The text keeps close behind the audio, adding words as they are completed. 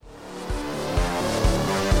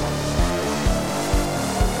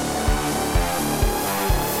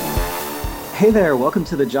Hey there, welcome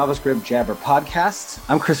to the JavaScript Jabber podcast.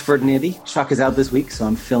 I'm Chris Ferdinandi. Chuck is out this week, so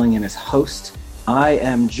I'm filling in as host. I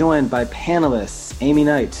am joined by panelists, Amy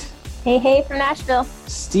Knight. Hey, from Nashville.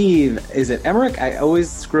 Steve, is it Emmerich? I always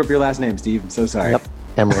screw up your last name, Steve. I'm so sorry. Yep,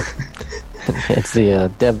 Emmerich. It's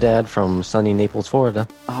the dev dad from sunny Naples, Florida.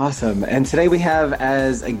 Awesome. And today we have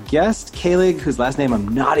as a guest, Kaelig, whose last name I'm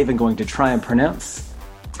not even going to try and pronounce.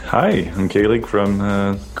 Hi, I'm Kaelig from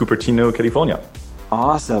Cupertino, California.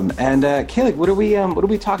 Awesome. And Kaelig, what are we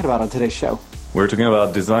talking about on today's show? We're talking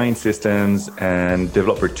about design systems and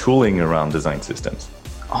developer tooling around design systems.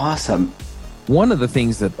 Awesome. One of the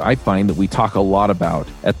things that I find that we talk a lot about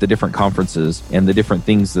at the different conferences and the different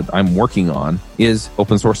things that I'm working on is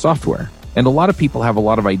open source software. And a lot of people have a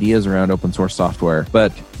lot of ideas around open source software,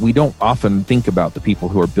 but we don't often think about the people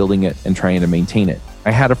who are building it and trying to maintain it. I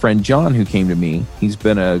had a friend, John, who came to me. He's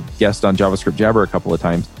been a guest on JavaScript Jabber a couple of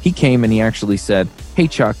times. He came and he actually said, "Hey,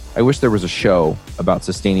 Chuck, I wish there was a show about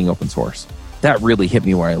sustaining open source." That really hit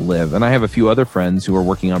me where I live. And I have a few other friends who are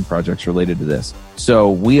working on projects related to this. So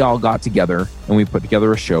we all got together and we put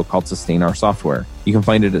together a show called Sustain Our Software. You can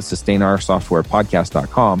find it at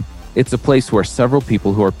sustainOurSoftwarePodcast.com. It's a place where several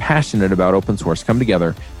people who are passionate about open source come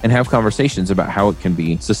together and have conversations about how it can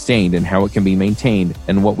be sustained and how it can be maintained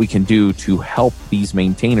and what we can do to help these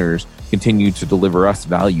maintainers continue to deliver us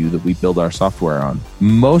value that we build our software on.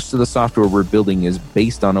 Most of the software we're building is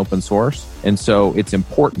based on open source, and so it's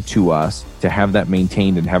important to us to have that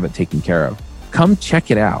maintained and have it taken care of. Come check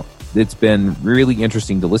it out. It's been really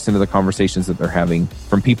interesting to listen to the conversations that they're having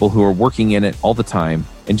from people who are working in it all the time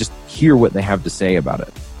and just hear what they have to say about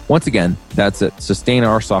it. Once again, that's at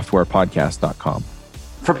sustainOurSoftwarePodcast.com.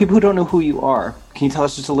 For people who don't know who you are, can you tell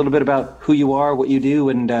us just a little bit about who you are, what you do,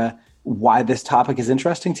 and why this topic is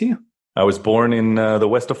interesting to you? I was born in the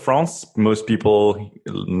west of France. Most people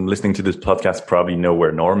listening to this podcast probably know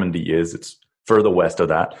where Normandy is. It's further west of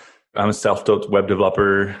that. I'm a self-taught web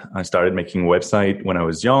developer. I started making a website when I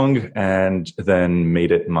was young and then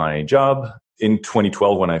made it my job. In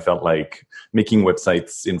 2012, when I felt like making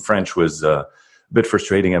websites in French was a bit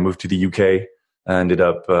frustrating, I moved to the UK. I ended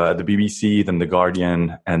up at the BBC, then the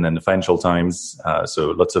Guardian, and then the Financial Times.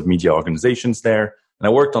 So lots of media organizations there. And I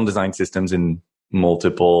worked on design systems in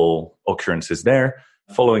multiple occurrences there.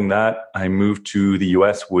 Following that, I moved to the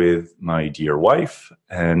US with my dear wife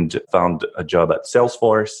and found a job at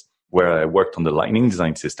SalesForce, where I worked on the Lightning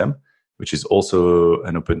design system, which is also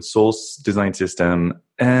an open source design system.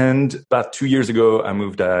 And about 2 years ago, I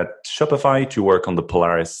moved at Shopify to work on the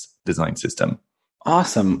Polaris design system.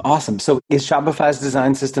 Awesome. So is Shopify's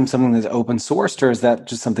design system something that's open sourced, or is that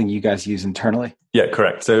just something you guys use internally? Yeah,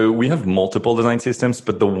 correct. So we have multiple design systems,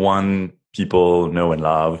 but the one people know and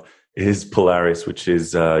love is Polaris, which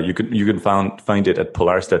is you can find it at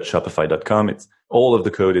polaris.shopify.com. It's all of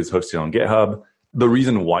the code is hosted on GitHub. The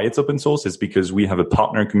reason why it's open source is because we have a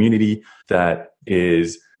partner community that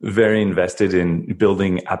is very invested in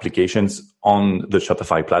building applications on the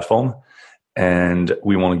Shopify platform. And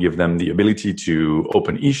we want to give them the ability to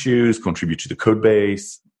open issues, contribute to the code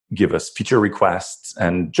base, give us feature requests,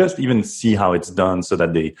 and just even see how it's done so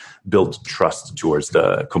that they build trust towards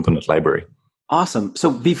the component library. Awesome.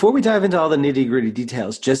 So before we dive into all the nitty-gritty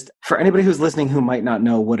details, just for anybody who's listening who might not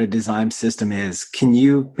know what a design system is, can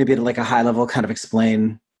you maybe at like a high level kind of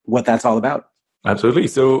explain what that's all about? Absolutely.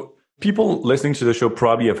 So people listening to the show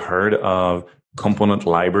probably have heard of component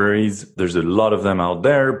libraries. There's a lot of them out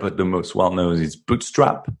there, but the most well-known is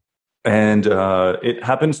Bootstrap. And it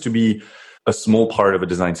happens to be a small part of a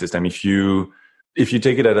design system. If you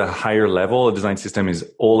take it at a higher level, a design system is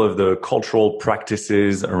all of the cultural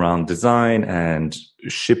practices around design and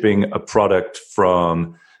shipping a product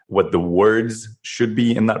from what the words should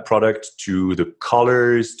be in that product to the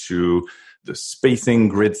colors, to the spacing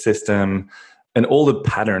grid system, and all the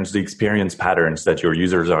patterns, the experience patterns that your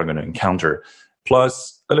users are going to encounter,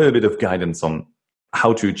 plus a little bit of guidance on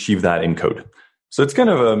how to achieve that in code. So it's kind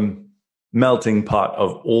of a melting pot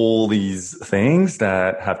of all these things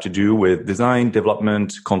that have to do with design,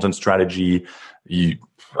 development, content strategy,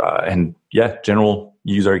 and general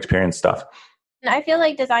user experience stuff. I feel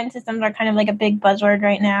like design systems are kind of like a big buzzword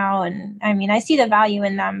right now. And I mean, I see the value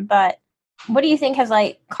in them, but what do you think has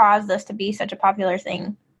like caused this to be such a popular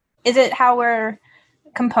thing? Is it how we're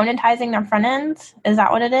componentizing their front ends? Is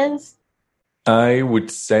that what it is? I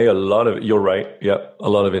would say a lot of it, you're right. Yeah, a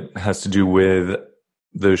lot of it has to do with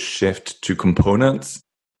the shift to components.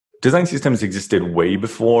 Design systems existed way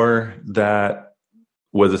before that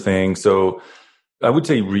was a thing. So I would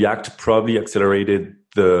say React probably accelerated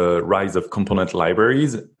the rise of component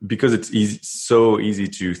libraries because it's so easy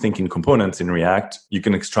to think in components in React. You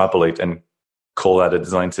can extrapolate and call that a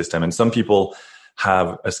design system. And some people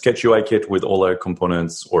have a Sketch UI kit with all their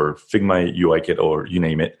components, or Figma UI kit, or you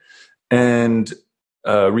name it, and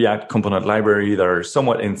a React component library that are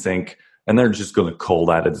somewhat in sync, and they're just going to call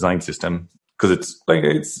that a design system because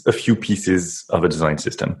it's a few pieces of a design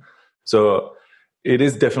system. So it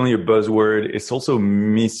is definitely a buzzword. It's also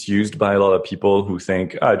misused by a lot of people who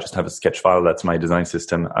think, I just have a sketch file, that's my design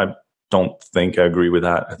system. I don't think I agree with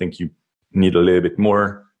that. I think you need a little bit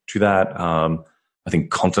more to that. I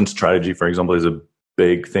think content strategy, for example, is a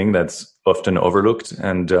big thing that's often overlooked.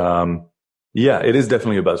 And it is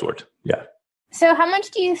definitely a buzzword. Yeah. So how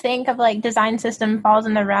much do you think of like design system falls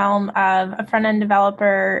in the realm of a front-end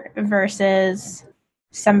developer versus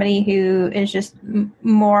somebody who is just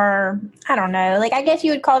more, I don't know, like I guess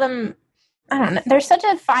you would call them, I don't know. There's such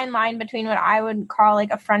a fine line between what I would call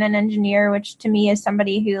like a front-end engineer, which to me is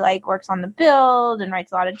somebody who like works on the build and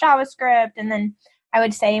writes a lot of JavaScript. And then I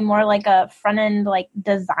would say more like a front-end like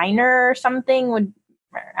designer or something would,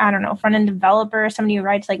 I don't know, front-end developer, somebody who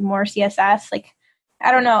writes like more CSS. Like,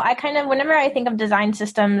 I don't know. I kind of, whenever I think of design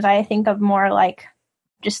systems, I think of more like,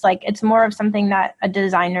 just like it's more of something that a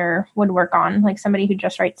designer would work on, like somebody who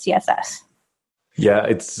just writes CSS. Yeah,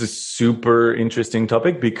 it's a super interesting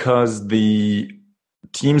topic because the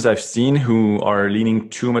teams I've seen who are leaning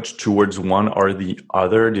too much towards one or the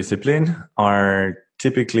other discipline are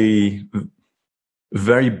typically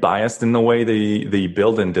very biased in the way they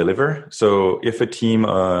build and deliver. So if a team,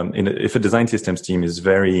 if a design systems team is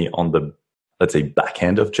very on the, let's say, back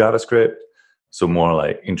end of JavaScript, so more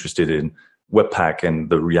like interested in Webpack and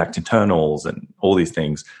the React internals and all these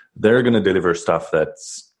things, they're going to deliver stuff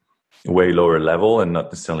that's way lower level and not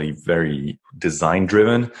necessarily very design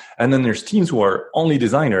driven. And then there's teams who are only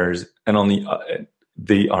designers and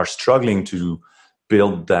they are struggling to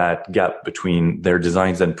build that gap between their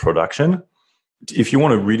designs and production. If you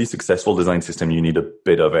want a really successful design system, you need a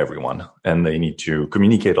bit of everyone, and they need to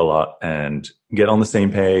communicate a lot and get on the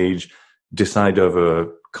same page, decide of a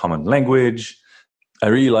common language. I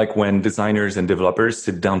really like when designers and developers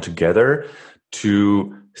sit down together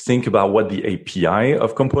to think about what the API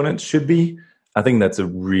of components should be. I think that's a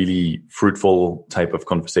really fruitful type of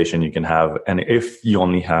conversation you can have. And if you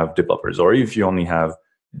only have developers or if you only have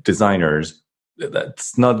designers,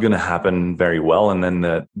 that's not going to happen very well. And then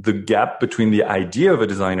the gap between the idea of a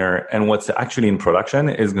designer and what's actually in production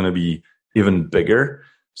is going to be even bigger.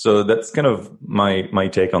 So that's kind of my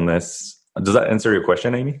take on this. Does that answer your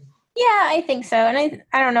question, Amy? Yeah, I think so. And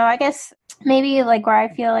I don't know, I guess maybe like where I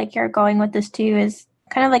feel like you're going with this too is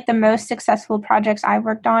kind of like the most successful projects I've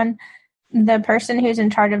worked on. The person who's in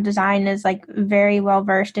charge of design is like very well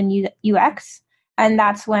versed in UX. And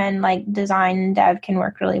that's when like design and dev can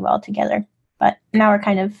work really well together. But now we're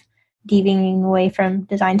kind of deviating away from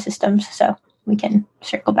design systems, so we can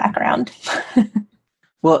circle back around.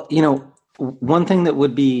 Well, one thing that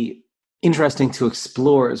would be interesting to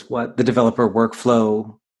explore is what the developer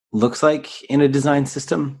workflow looks like in a design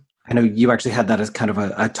system. I know you actually had that as kind of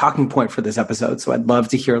a talking point for this episode, so I'd love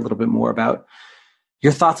to hear a little bit more about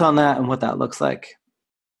your thoughts on that and what that looks like.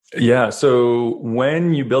 Yeah, so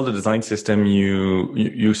when you build a design system,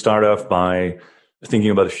 you start off by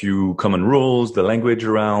thinking about a few common rules, the language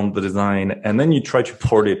around the design, and then you try to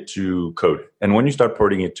port it to code. And when you start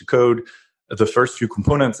porting it to code, the first few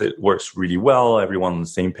components, it works really well, everyone on the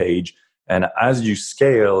same page. And as you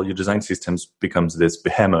scale, your design systems becomes this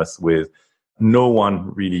behemoth with no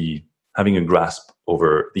one really having a grasp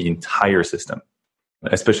over the entire system.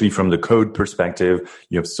 Especially from the code perspective,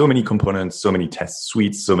 you have so many components, so many test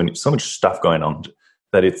suites, so much stuff going on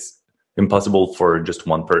that it's impossible for just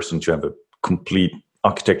one person to have a complete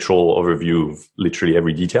architectural overview of literally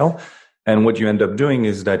every detail. And what you end up doing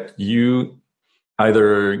is that you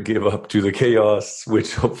either give up to the chaos,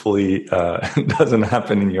 which hopefully doesn't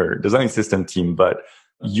happen in your design system team, but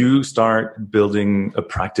you start building a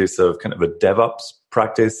practice of kind of a DevOps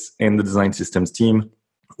practice in the design systems team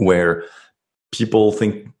where people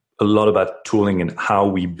think a lot about tooling and how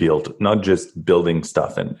we build, not just building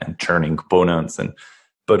stuff and churning components,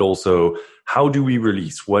 but also how do we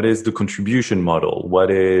release? What is the contribution model?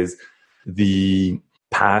 What is the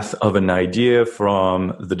path of an idea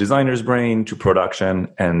from the designer's brain to production?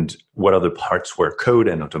 And what are the parts where code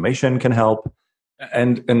and automation can help?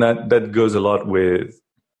 And that goes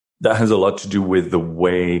that has a lot to do with the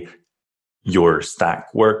way your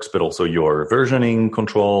stack works, but also your versioning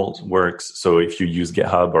control works. So if you use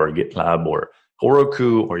GitHub or GitLab or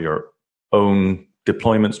Heroku or your own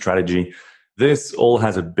deployment strategy, this all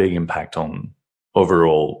has a big impact on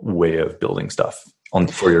overall way of building stuff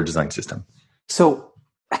for your design system. So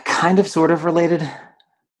kind of sort of related,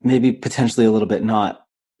 maybe potentially a little bit not.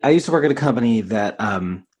 I used to work at a company that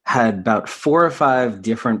had about 4 or 5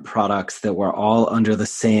 different products that were all under the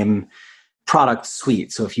same product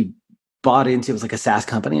suite. So if you bought into, it was like a SaaS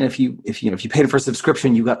company, and if you paid for a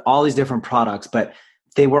subscription, you got all these different products, but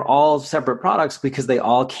they were all separate products because they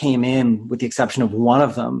all came in, with the exception of one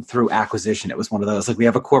of them, through acquisition. It was one of those, like, we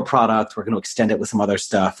have a core product, we're going to extend it with some other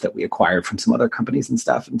stuff that we acquired from some other companies and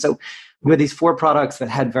stuff. And so we had these 4 products that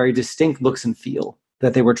had very distinct looks and feel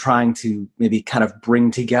that they were trying to maybe kind of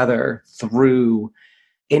bring together through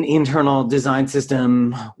an internal design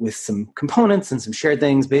system with some components and some shared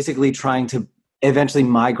things, basically trying to eventually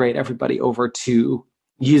migrate everybody over to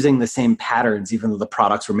using the same patterns, even though the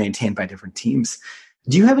products were maintained by different teams.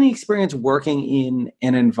 Do you have any experience working in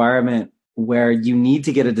an environment where you need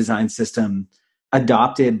to get a design system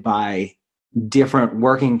adopted by different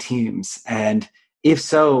working teams? And if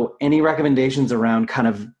so, any recommendations around kind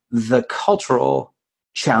of the cultural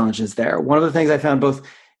challenges there? One of the things I found both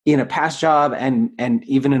in a past job and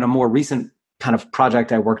even in a more recent kind of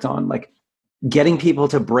project I worked on, like getting people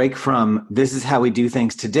to break from this is how we do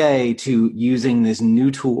things today to using this new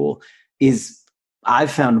tool is,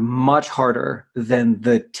 I've found, much harder than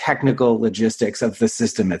the technical logistics of the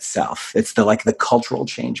system itself. It's the cultural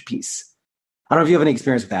change piece. I don't know if you have any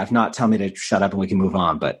experience with that. If not, tell me to shut up and we can move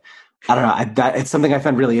on. But I don't know. It's something I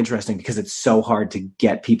find really interesting because it's so hard to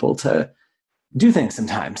get people to do things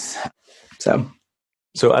sometimes.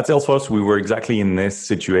 So at Salesforce, we were exactly in this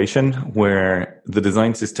situation where the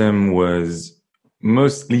design system was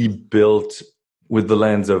mostly built with the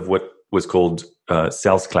lens of what was called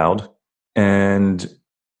Sales Cloud, and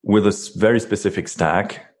with a very specific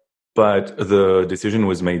stack. But the decision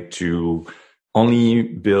was made to only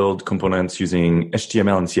build components using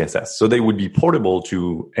HTML and CSS. So they would be portable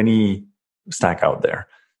to any stack out there.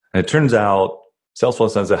 And it turns out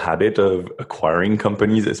Salesforce has a habit of acquiring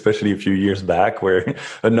companies, especially a few years back, where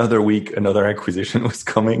another week, another acquisition was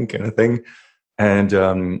coming, kind of thing.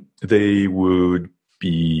 And they would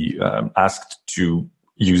be asked to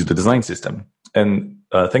use the design system. And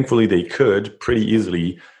thankfully, they could pretty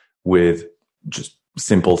easily with just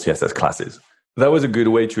simple CSS classes. That was a good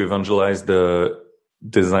way to evangelize the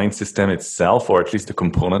design system itself, or at least the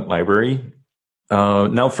component library.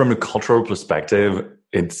 Now, from a cultural perspective,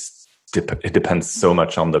 it depends so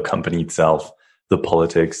much on the company itself, the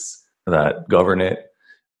politics that govern it.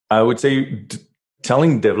 I would say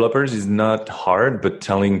telling developers is not hard, but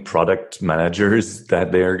telling product managers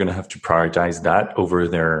that they're going to have to prioritize that over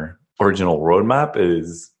their original roadmap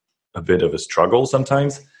is a bit of a struggle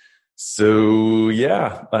sometimes. So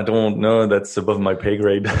yeah, I don't know. That's above my pay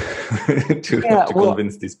grade to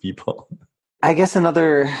convince these people. I guess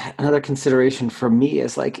another consideration for me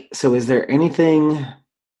is so is there anything,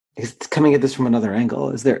 it's coming at this from another angle,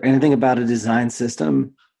 is there anything about a design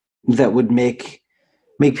system that would make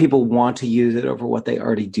people want to use it over what they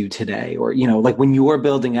already do today? Or, when you are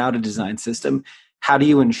building out a design system, how do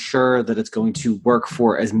you ensure that it's going to work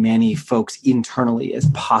for as many folks internally as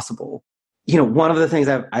possible? One of the things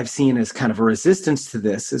I've seen as kind of a resistance to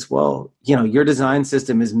this is, well, your design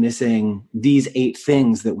system is missing these 8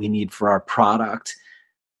 things that we need for our product.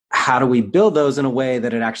 How do we build those in a way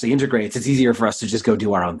that it actually integrates? It's easier for us to just go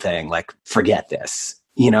do our own thing. Forget this,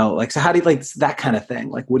 so how do you that kind of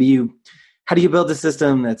thing? How do you build a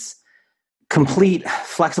system that's complete,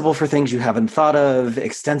 flexible for things you haven't thought of,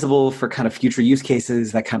 extensible for kind of future use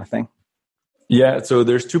cases, that kind of thing? Yeah, so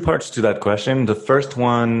there's 2 parts to that question. The first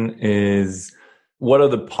one is, what are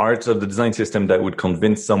the parts of the design system that would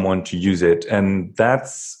convince someone to use it? And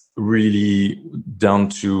that's really down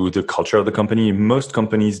to the culture of the company. Most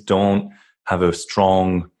companies don't have a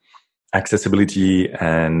strong accessibility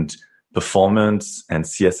and performance and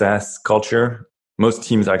CSS culture. Most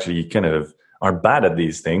teams actually kind of are bad at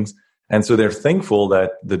these things. And so they're thankful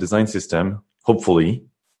that the design system, hopefully,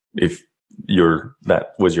 if that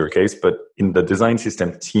was your case, but in the design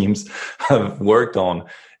system teams have worked on,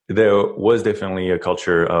 there was definitely a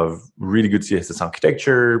culture of really good CSS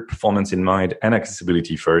architecture, performance in mind, and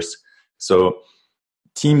accessibility first. So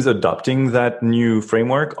teams adopting that new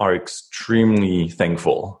framework are extremely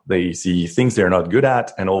thankful. They see things they're not good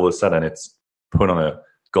at, and all of a sudden it's put on a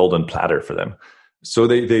golden platter for them. So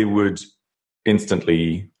they would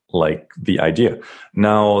instantly like the idea.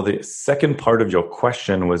 Now, the second part of your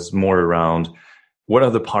question was more around what are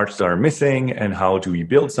the parts that are missing and how do we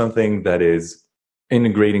build something that is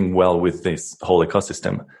integrating well with this whole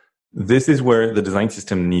ecosystem. This is where the design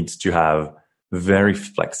system needs to have very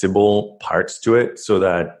flexible parts to it so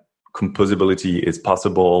that composability is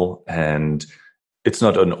possible and it's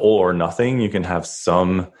not an all or nothing. You can have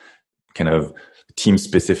some kind of team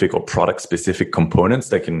specific or product specific components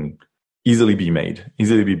that can easily be made,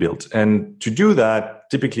 easily be built. And to do that,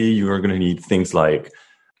 typically you are going to need things like,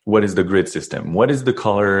 what is the grid system? What is the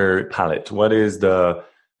color palette? What is the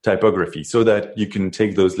typography? So that you can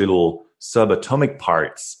take those little subatomic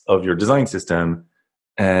parts of your design system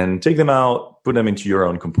and take them out, put them into your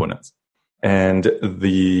own components. And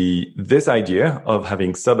this idea of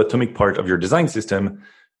having subatomic part of your design system,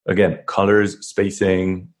 again, colors,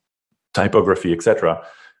 spacing, typography, etc.,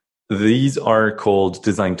 these are called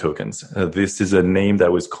design tokens. This is a name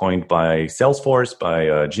that was coined by SalesForce,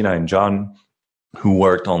 by Gina and John, who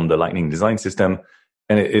worked on the Lightning design system.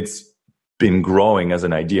 And it's been growing as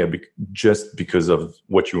an idea just because of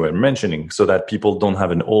what you were mentioning, so that people don't have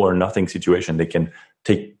an all or nothing situation. They can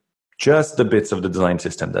take just the bits of the design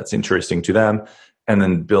system that's interesting to them and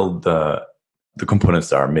then build the components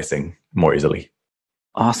that are missing more easily.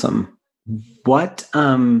 Awesome. What,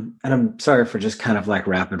 and I'm sorry for just kind of like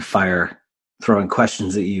rapid fire throwing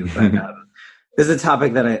questions at you, but this is a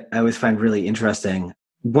topic that I always find really interesting.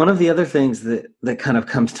 One of the other things that kind of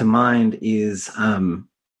comes to mind is, and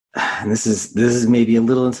this is maybe a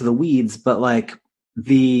little into the weeds, but like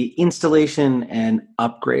the installation and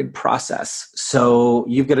upgrade process. So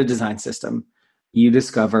you've got a design system, you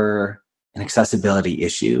discover an accessibility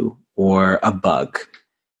issue or a bug.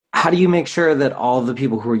 How do you make sure that all of the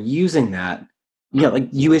people who are using that, like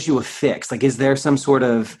you issue a fix? Like, is there some sort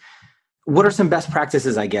of, what are some best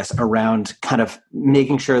practices, I guess, around kind of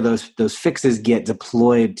making sure those fixes get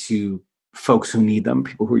deployed to folks who need them,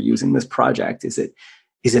 people who are using this project? Is it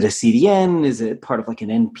a CDN? Is it part of like an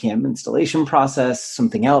NPM installation process,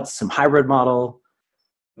 something else, some hybrid model?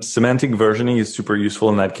 Semantic versioning is super useful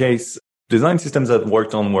in that case. Design systems I've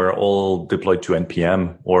worked on were all deployed to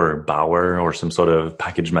NPM or Bower or some sort of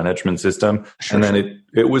package management system. Sure, and then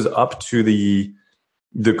it was up to the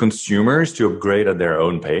consumers to upgrade at their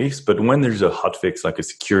own pace. But when there's a hotfix like a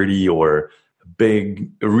security or a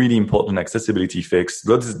really important accessibility fix,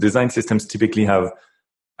 those design systems typically have,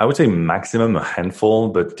 I would say maximum a handful,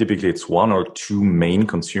 but typically it's one or two main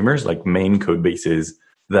consumers, like main code bases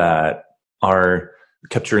that are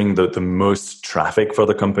capturing the most traffic for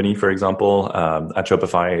the company. For example, at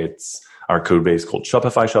Shopify, it's our code base called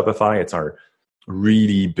Shopify. It's our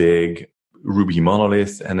really big Ruby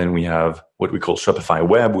monolith. And then we have what we call Shopify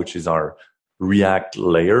Web, which is our React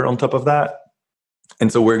layer on top of that.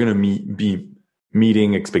 And so we're going to be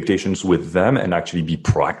meeting expectations with them and actually be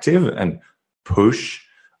proactive and push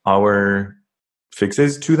our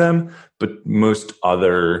fixes to them. But most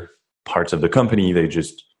other parts of the company, they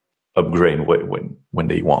just upgrade when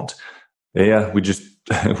they want. Yeah, we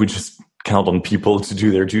just count on people to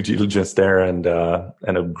do their due diligence there and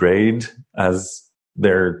upgrade as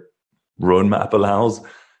their roadmap allows.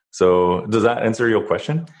 So does that answer your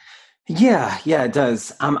question? Yeah, it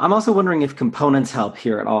does. I'm also wondering if components help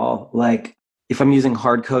here at all. Like if I'm using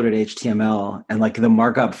hard-coded HTML and like the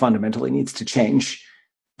markup fundamentally needs to change,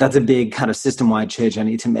 that's a big kind of system-wide change I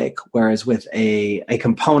need to make. Whereas with a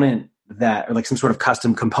component that, or like some sort of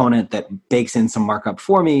custom component that bakes in some markup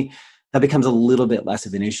for me, that becomes a little bit less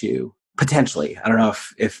of an issue, potentially. I don't know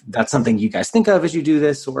if that's something you guys think of as you do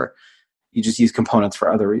this, or you just use components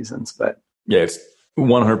for other reasons. But yeah, it's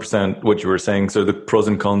 100% what you were saying. So the pros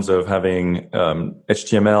and cons of having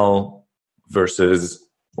HTML and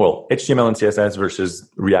CSS versus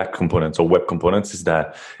React components or web components is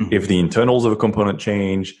that if the internals of a component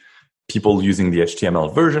change, people using the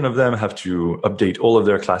HTML version of them have to update all of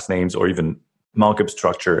their class names or even markup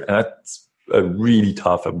structure. And that's a really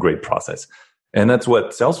tough upgrade process. And that's what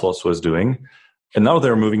SalesForce was doing. And now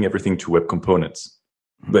they're moving everything to web components.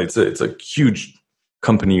 But it's a huge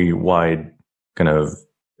company-wide kind of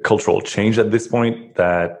cultural change at this point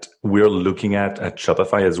that we're looking at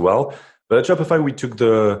Shopify as well. But at Shopify, we took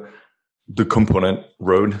the component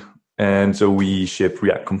road. And so we ship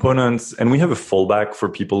React components, and we have a fallback for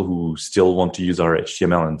people who still want to use our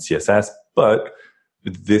HTML and CSS. But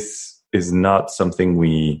this is not something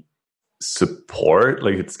we support.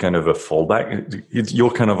 Like it's kind of a fallback. You're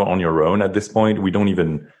kind of on your own at this point. We don't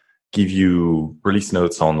even give you release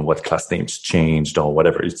notes on what class names changed or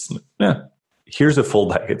whatever. Here's a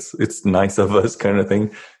fallback. It's nice of us kind of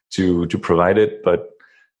thing to provide it, but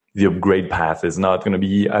the upgrade path is not going to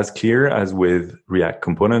be as clear as with React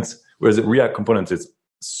components. Whereas at React components, it's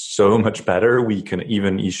so much better. We can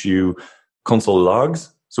even issue console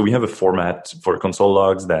logs. So we have a format for console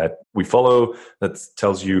logs that we follow that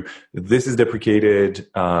tells you this is deprecated.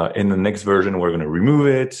 In the next version, we're going to remove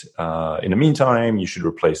it. In the meantime, you should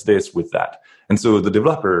replace this with that. And so the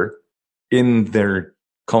developer in their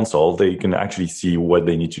console, they can actually see what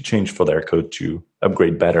they need to change for their code to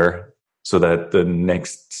upgrade better so that the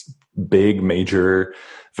next big major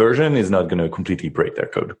version is not going to completely break their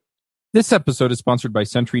code. This episode is sponsored by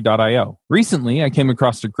Sentry.io. Recently, I came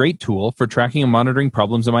across a great tool for tracking and monitoring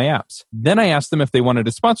problems in my apps. Then I asked them if they wanted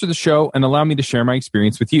to sponsor the show and allow me to share my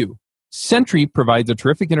experience with you. Sentry provides a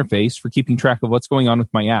terrific interface for keeping track of what's going on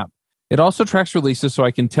with my app. It also tracks releases so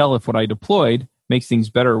I can tell if what I deployed makes things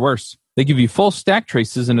better or worse. They give you full stack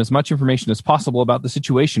traces and as much information as possible about the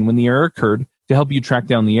situation when the error occurred to help you track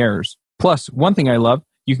down the errors. Plus, one thing I love,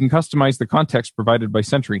 you can customize the context provided by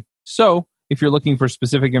Sentry. So, if you're looking for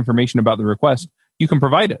specific information about the request, you can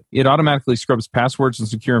provide it. It automatically scrubs passwords and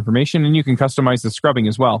secure information, and you can customize the scrubbing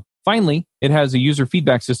as well. Finally, it has a user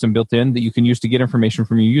feedback system built in that you can use to get information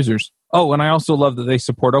from your users. Oh, and I also love that they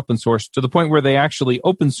support open source to the point where they actually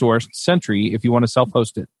open sourced Sentry if you want to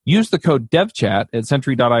self-host it. Use the code DevChat at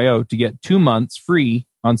Sentry.io to get 2 months free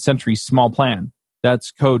on Sentry's small plan.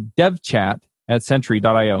 That's code DevChat at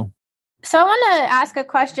Sentry.io. So I want to ask a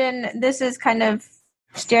question. This is kind of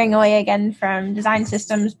steering away again from design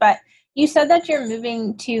systems, but you said that you're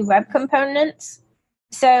moving to web components.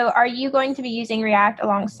 So are you going to be using React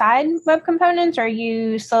alongside web components, or are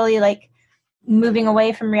you slowly moving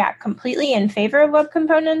away from React completely in favor of web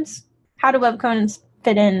components? How do web components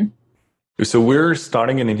fit in? So we're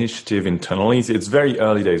starting an initiative internally. It's very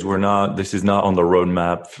early days. This is not on the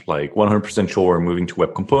roadmap, 100% sure we're moving to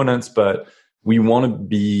web components, but we want to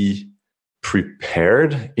be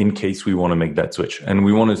prepared in case we want to make that switch. And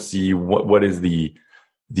we want to see what is the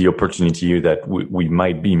opportunity that we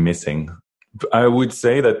might be missing. I would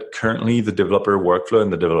say that currently the developer workflow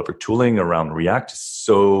and the developer tooling around React is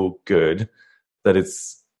so good that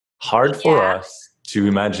it's hard for us to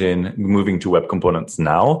imagine moving to web components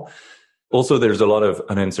now. Also, there's a lot of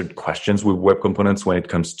unanswered questions with web components when it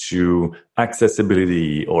comes to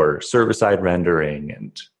accessibility or server-side rendering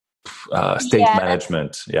and state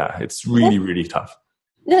management. Yeah, it's really, really tough.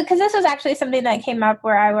 Because this was actually something that came up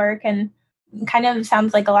where I work, and kind of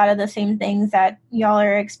sounds like a lot of the same things that y'all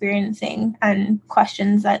are experiencing, and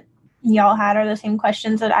questions that y'all had are the same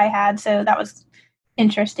questions that I had. So that was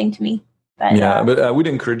interesting to me. But I would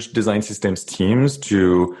encourage design systems teams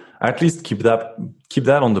to at least keep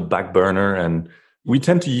that on the back burner. And we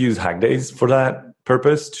tend to use hack days for that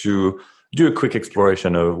purpose to do a quick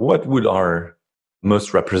exploration of what would our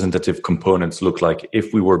most representative components look like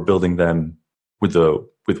if we were building them with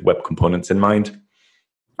web components in mind.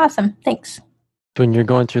 Awesome. Thanks. When you're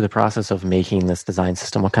going through the process of making this design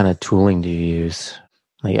system, what kind of tooling do you use?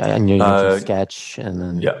 I know you mentioned Sketch and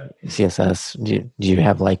then CSS. Do you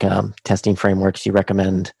have testing frameworks you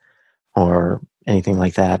recommend or anything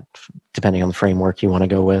like that, depending on the framework you want to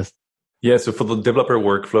go with? Yeah, so for the developer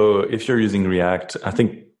workflow, if you're using React, I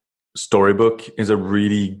think Storybook is a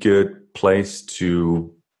really good place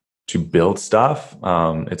to build stuff.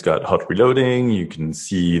 It's got hot reloading. You can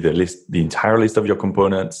see the entire list of your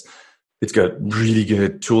components. It's got really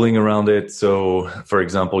good tooling around it. So, for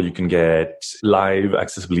example, you can get live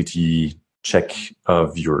accessibility check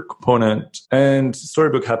of your component. And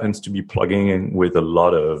Storybook happens to be plugging in with a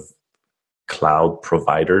lot of cloud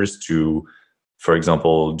providers to, for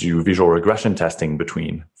example, do visual regression testing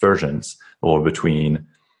between versions or between.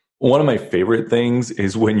 One of my favorite things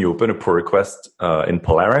is when you open a pull request in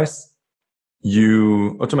Polaris,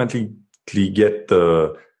 you automatically get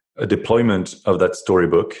a deployment of that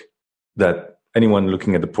Storybook that anyone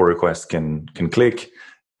looking at the pull request can click.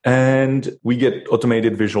 And we get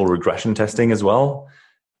automated visual regression testing as well.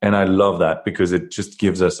 And I love that because it just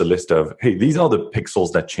gives us a list of, hey, these are the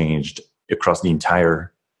pixels that changed across the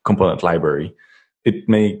entire component library. It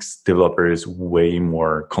makes developers way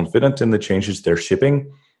more confident in the changes they're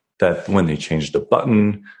shipping, that when they change the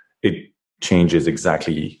button, it changes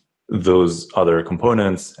exactly those other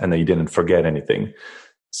components and they didn't forget anything.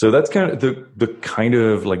 So that's kind of the kind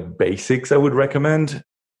of basics I would recommend.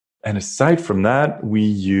 And aside from that, we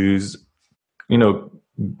use,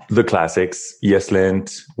 the classics,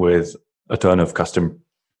 ESLint with a ton of custom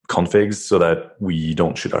configs so that we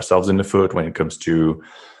don't shoot ourselves in the foot when it comes to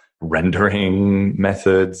rendering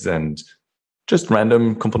methods and just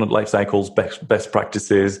random component lifecycles, best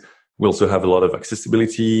practices. We also have a lot of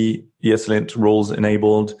accessibility ESLint roles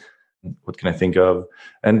enabled. What can I think of?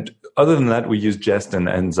 And other than that, we use Jest and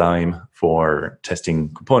Enzyme for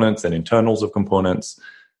testing components and internals of components.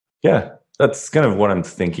 Yeah, that's kind of what I'm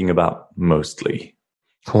thinking about mostly.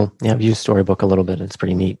 Cool. Yeah, I've used Storybook a little bit. It's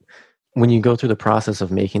pretty neat. When you go through the process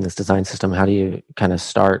of making this design system, how do you kind of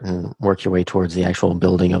start and work your way towards the actual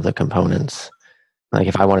building of the components?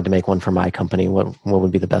 If I wanted to make one for my company, what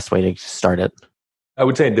would be the best way to start it? I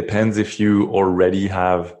would say it depends if you already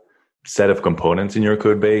have set of components in your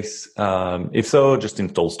code base? If so, just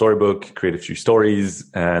install Storybook, create a few stories,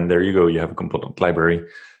 and there you go. You have a component library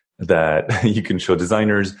that you can show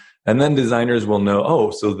designers. And then designers will know,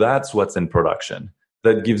 oh, so that's what's in production.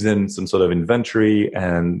 That gives them some sort of inventory,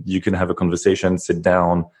 and you can have a conversation, sit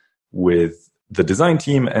down with the design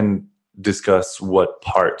team and discuss what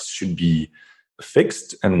parts should be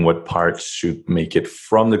fixed and what parts should make it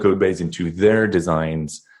from the code base into their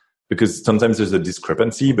designs. Because sometimes there's a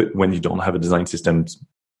discrepancy, but when you don't have a design system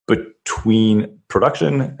between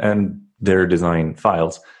production and their design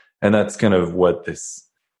files. And that's kind of what this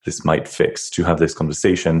might fix, to have this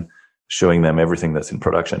conversation showing them everything that's in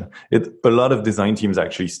production. A lot of design teams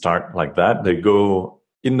actually start like that. They go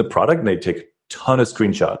in the product and they take a ton of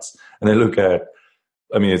screenshots and they look at,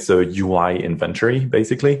 it's a UI inventory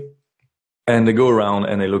basically. And they go around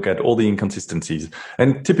and they look at all the inconsistencies.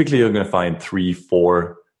 And typically you're going to find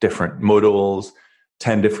 3-4 different modals,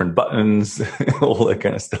 10 different buttons, all that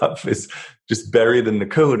kind of stuff is just buried in the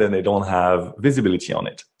code and they don't have visibility on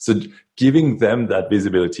it. So giving them that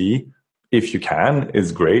visibility, if you can,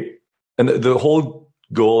 is great. And the whole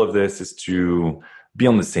goal of this is to be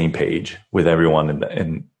on the same page with everyone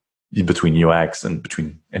in between UX and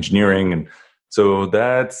between engineering. And so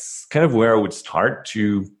that's kind of where I would start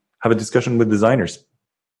to have a discussion with designers.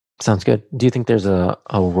 Sounds good. Do you think there's a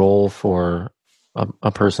role for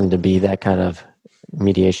a person to be that kind of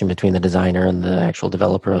mediation between the designer and the actual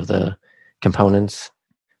developer of the components?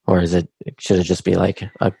 Or should it just be like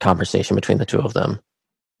a conversation between the two of them?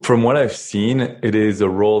 From what I've seen, it is a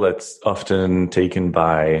role that's often taken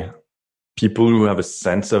by people who have a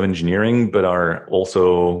sense of engineering, but are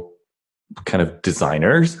also kind of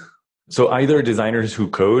designers. So either designers who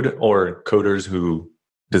code or coders who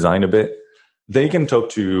design a bit. They can talk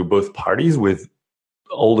to both parties with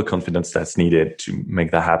all the confidence that's needed to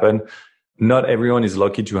make that happen. Not everyone is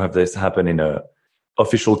lucky to have this happen in a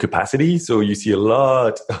official capacity. So you see a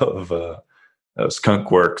lot of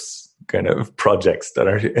skunkworks kind of projects that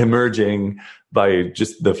are emerging by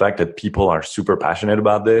just the fact that people are super passionate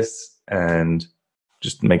about this and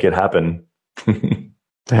just make it happen. Right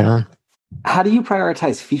on. How do you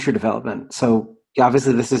prioritize feature development? So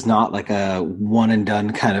obviously this is not like a one and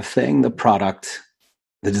done kind of thing. The product,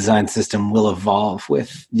 the design system will evolve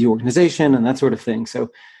with the organization and that sort of thing. So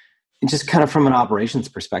just kind of from an operations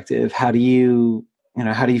perspective, how do you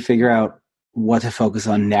figure out what to focus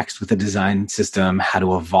on next with the design system, how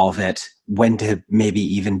to evolve it, when to maybe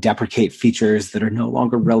even deprecate features that are no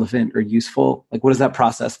longer relevant or useful? Like, what does that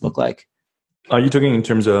process look like? Are you talking in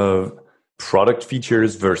terms of product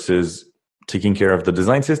features versus taking care of the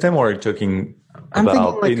design system, or are you talking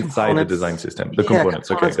about like inside the design system, the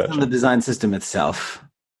components? Okay, gotcha. The design system itself,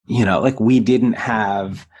 like we didn't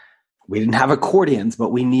have accordions, but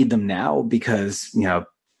we need them now because,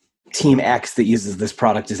 team X that uses this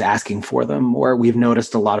product is asking for them, or we've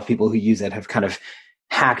noticed a lot of people who use it have kind of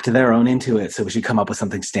hacked their own into it. So we should come up with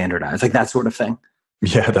something standardized, like that sort of thing.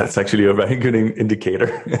 Yeah, that's actually a very good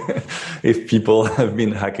indicator. If people have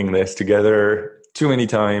been hacking this together too many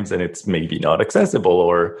times and it's maybe not accessible,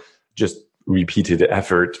 or just repeated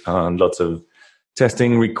effort on lots of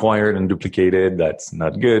testing required and duplicated, that's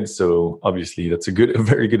not good. So obviously that's a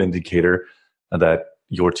very good indicator that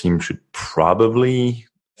your team should probably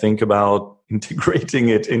think about integrating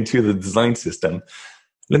it into the design system.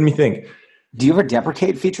 Let me think. Do you ever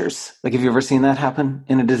deprecate features? Like, have you ever seen that happen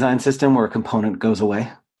in a design system where a component goes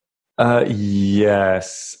away?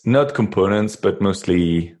 Yes. Not components, but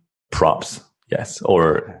mostly props. Yes.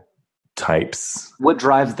 Or types. What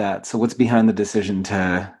drives that? So what's behind the decision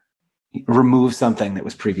to remove something that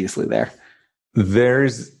was previously there?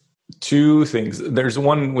 There's two things. There's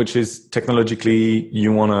one, which is technologically,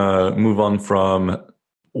 you want to move on from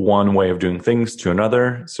one way of doing things to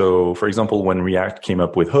another. So for example, when React came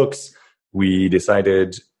up with hooks, we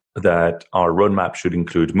decided that our roadmap should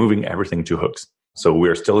include moving everything to hooks. So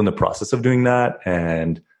we're still in the process of doing that.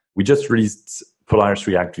 And we just released Polaris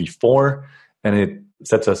React v4, and it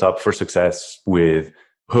sets us up for success with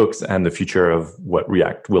hooks and the future of what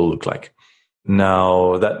React will look like.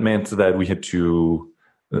 Now, that meant that we had to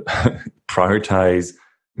prioritize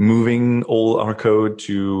moving all our code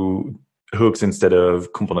to hooks instead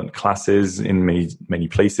of component classes in many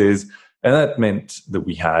places. And that meant that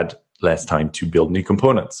we had less time to build new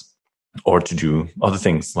components or to do other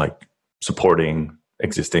things like supporting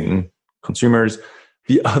existing consumers.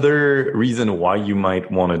 The other reason why you might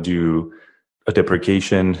want to do a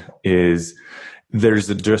deprecation is there's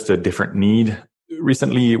just a different need.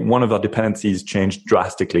 Recently, one of our dependencies changed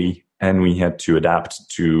drastically, and we had to adapt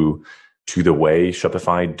to to the way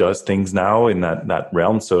Shopify does things now in that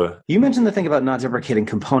realm. So you mentioned the thing about not deprecating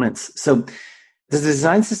components. So does the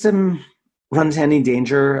design system run into any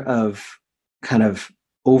danger of kind of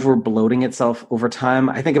over bloating itself over time?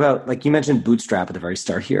 I think about, like you mentioned Bootstrap at the very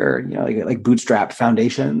start here, like Bootstrap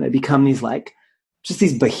Foundation, they become these just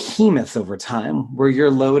these behemoths over time where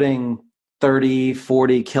you're loading 30,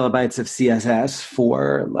 40 kilobytes of CSS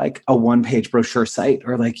for like a one-page brochure site,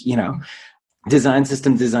 or design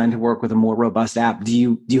system designed to work with a more robust app. Do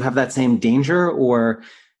you have that same danger, or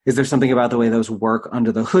is there something about the way those work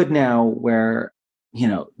under the hood now where,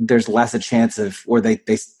 there's less a chance of, or they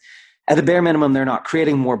at the bare minimum, they're not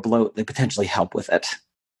creating more bloat, they potentially help with it?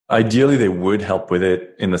 Ideally, they would help with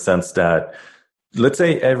it in the sense that, let's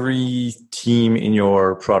say every team in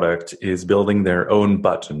your product is building their own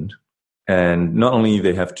button. And not only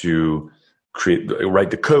they have to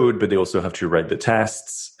write the code, but they also have to write the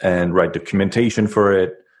tests and write documentation for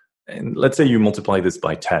it. And let's say you multiply this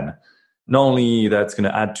by 10. Not only that's going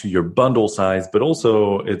to add to your bundle size, but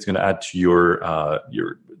also it's going to add to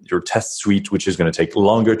your test suite, which is going to take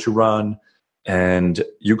longer to run. And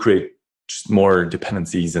you create just more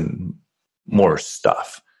dependencies and more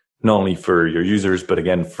stuff, not only for your users, but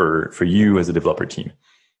again, for you as a developer team.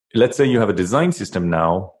 Let's say you have a design system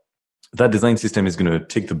now. That design system is going to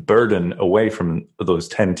take the burden away from those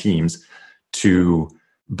 10 teams to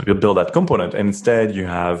build that component. And instead, you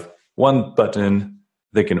have one button.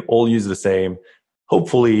 They can all use the same.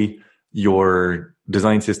 Hopefully, your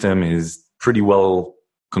design system is pretty well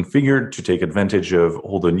configured to take advantage of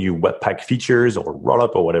all the new Webpack features or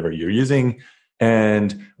rollup or whatever you're using.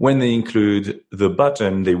 And when they include the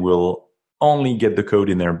button, they will only get the code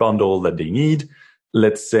in their bundle that they need.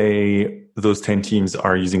 Let's say those 10 teams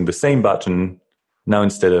are using the same button. Now,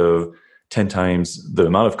 instead of 10 times the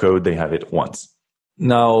amount of code, they have it once.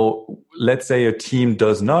 Now, let's say a team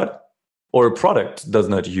does not, or a product does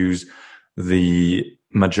not use the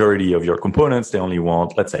majority of your components. They only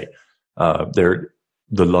want, let's say, they're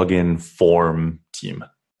the login form team.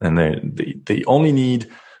 And they only need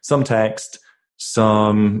some text,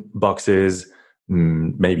 some boxes,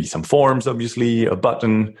 maybe some forms, obviously, a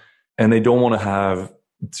button. And they don't want to have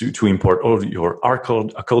to import all your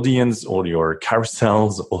accordions, all your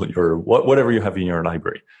carousels, all your whatever you have in your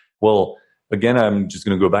library. Well, again, I'm just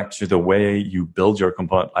going to go back to the way you build your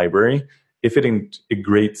component library. If it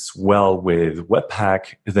integrates well with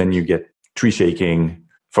Webpack, then you get tree shaking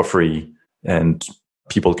for free, and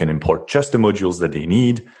people can import just the modules that they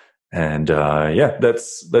need. And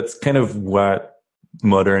that's kind of what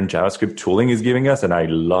modern JavaScript tooling is giving us. And I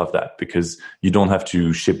love that because you don't have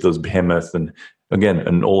to ship those behemoths. And again,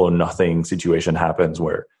 an all or nothing situation happens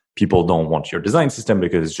where people don't want your design system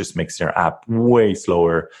because it just makes their app way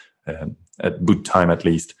slower at boot time, at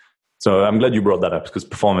least. So I'm glad you brought that up because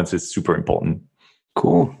performance is super important.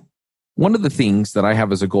 Cool. One of the things that I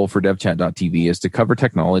have as a goal for devchat.tv is to cover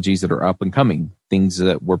technologies that are up and coming, things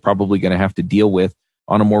that we're probably going to have to deal with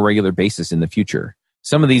on a more regular basis in the future.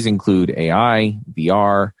 Some of these include AI,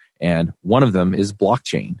 VR, and one of them is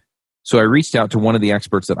blockchain. So I reached out to one of the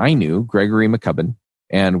experts that I knew, Gregory McCubbin,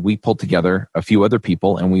 and we pulled together a few other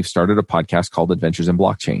people, and we've started a podcast called Adventures in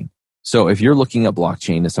Blockchain. So if you're looking at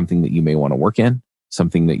blockchain as something that you may want to work in,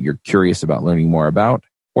 something that you're curious about learning more about,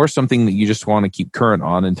 or something that you just want to keep current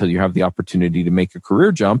on until you have the opportunity to make a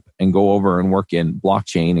career jump and go over and work in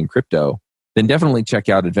blockchain and crypto, then definitely check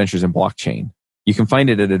out Adventures in Blockchain. You can find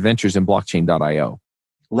it at adventuresinblockchain.io.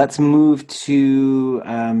 Let's move to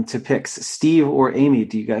picks. Steve or Amy,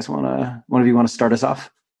 do you guys one of you want to start us off?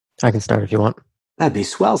 I can start if you want. That'd be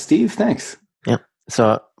swell, Steve. Thanks. Yeah.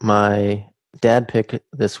 So my dad pick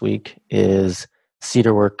this week is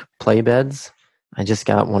Cedarwork Play Beds. I just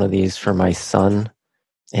got one of these for my son.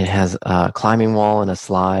 It has a climbing wall and a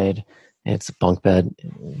slide. It's a bunk bed.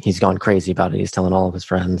 He's gone crazy about it. He's telling all of his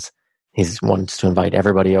friends. He wants to invite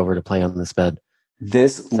everybody over to play on this bed.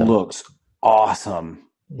 This looks awesome.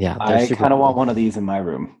 Yeah. I kind of want one of these in my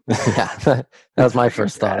room. Yeah. That was my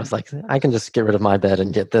first thought. I was like, I can just get rid of my bed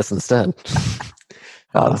and get this instead.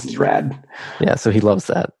 This is rad. Yeah. So he loves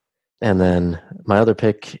that. And then my other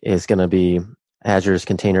pick is going to be Azure's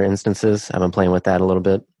container instances. I've been playing with that a little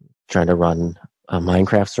bit, trying to run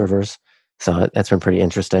Minecraft servers. So that's been pretty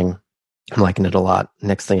interesting. I'm liking it a lot.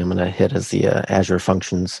 Next thing I'm going to hit is the Azure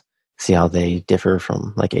functions, see how they differ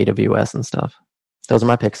from like AWS and stuff. Those are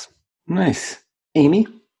my picks. Nice. Amy?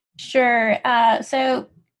 Sure. So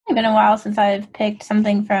it's been a while since I've picked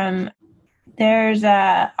something from, there's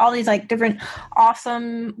all these like different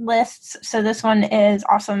awesome lists. So this one is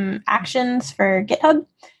awesome actions for GitHub.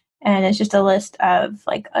 And it's just a list of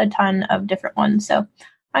like a ton of different ones. So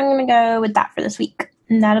I'm going to go with that for this week.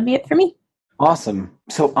 And that'll be it for me. Awesome.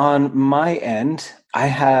 So on my end, I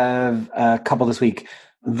have a couple this week.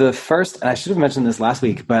 The first, and I should have mentioned this last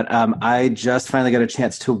week, but I just finally got a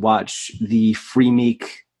chance to watch the Free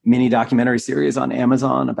Meek mini documentary series on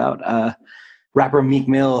Amazon about rapper Meek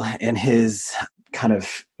Mill and his kind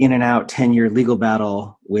of in and out 10-year legal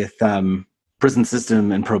battle with prison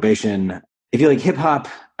system and probation. If you like hip hop,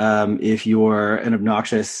 if you're an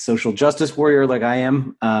obnoxious social justice warrior like I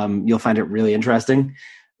am, you'll find it really interesting.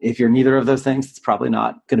 If you're neither of those things, it's probably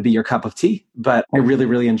not going to be your cup of tea, but I really,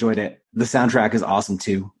 really enjoyed it. The soundtrack is awesome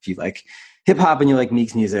too. If you like hip hop and you like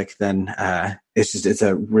Meek's music, then it's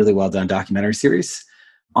a really well done documentary series.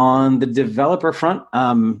 On the developer front,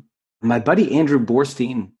 my buddy Andrew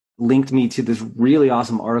Borstein linked me to this really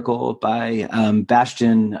awesome article by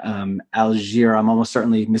Bastian Algier. I'm almost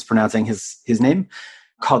certainly mispronouncing his name,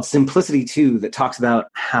 called Simplicity 2, that talks about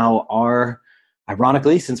how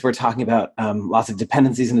ironically, since we're talking about lots of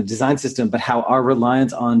dependencies in the design system, but how our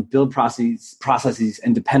reliance on build processes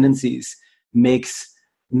and dependencies makes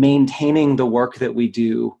maintaining the work that we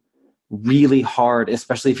do really hard,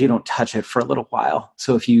 especially if you don't touch it for a little while.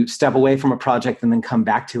 So if you step away from a project and then come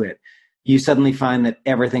back to it, you suddenly find that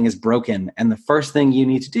everything is broken. And the first thing you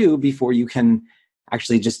need to do before you can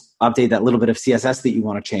actually just update that little bit of CSS that you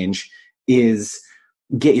want to change is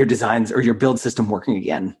get your designs or your build system working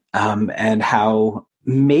again. And how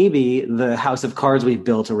maybe the house of cards we've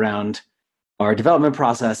built around our development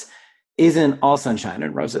process isn't all sunshine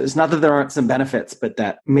and roses. Not that there aren't some benefits, but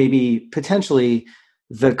that maybe potentially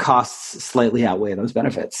the costs slightly outweigh those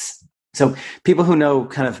benefits. So people who know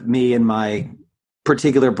kind of me and my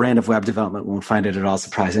particular brand of web development won't find it at all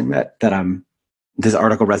surprising that this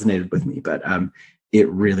article resonated with me, but it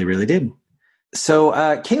really, really did. So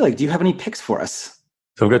Kaelig, do you have any picks for us?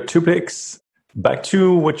 So I've got 2 picks. Back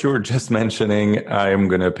to what you were just mentioning, I'm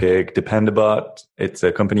going to pick Dependabot. It's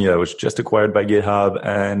a company that was just acquired by GitHub,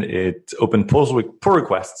 and it opened pull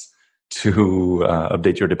requests to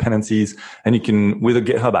update your dependencies. And you can, with a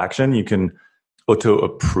GitHub action, you can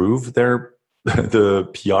auto-approve the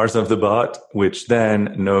PRs of the bot, which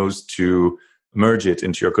then knows to merge it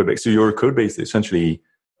into your codebase. So your codebase essentially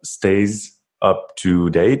stays up to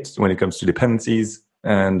date when it comes to dependencies.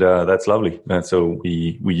 And that's lovely. And so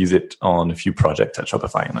we use it on a few projects at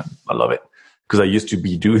Shopify, and I love it because I used to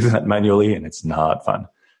be doing that manually, and it's not fun.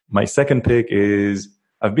 My second pick is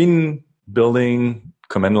I've been building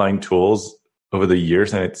command line tools over the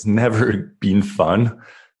years, and it's never been fun.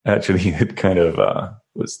 Actually, it kind of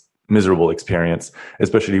was a miserable experience,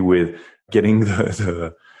 especially with getting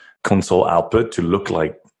the console output to look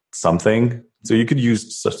like something. So you could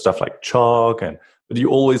use stuff like chalk, but you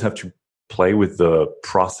always have to play with the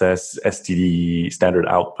process, STD, standard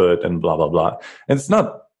output, and blah, blah, blah. And it's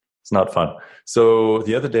not fun. So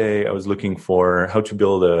the other day I was looking for how to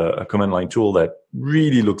build a command line tool that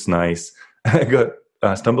really looks nice. I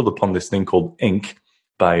stumbled upon this thing called Ink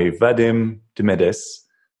by Vadim Dimides.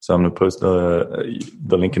 So I'm going to post the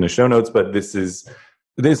link in the show notes, but this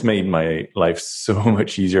made my life so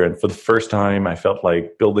much easier. And for the first time, I felt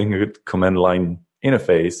like building a command line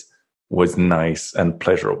interface was nice and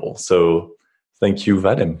pleasurable. So thank you,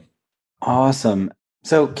 Vadim. Awesome.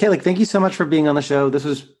 So Kaelig, thank you so much for being on the show. This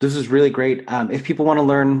was really great. If people want to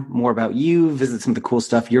learn more about you, visit some of the cool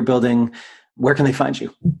stuff you're building, where can they find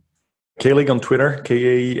you? Kaelig on Twitter,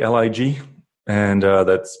 Kaelig. And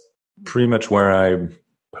that's pretty much where I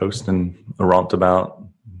post and rant about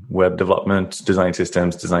web development, design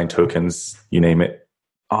systems, design tokens, you name it.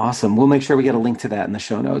 Awesome. We'll make sure we get a link to that in the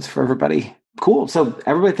show notes for everybody. Cool. So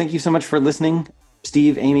everybody, thank you so much for listening.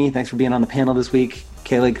 Steve, Amy, thanks for being on the panel this week.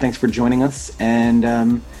 Kaelig, thanks for joining us.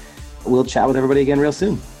 And we'll chat with everybody again real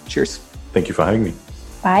soon. Cheers. Thank you for having me.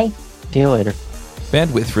 Bye. See you later.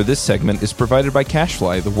 Bandwidth for this segment is provided by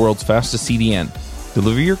CacheFly, the world's fastest CDN.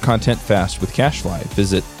 Deliver your content fast with CacheFly.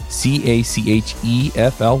 Visit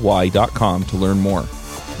CACHEFLY.com to learn more.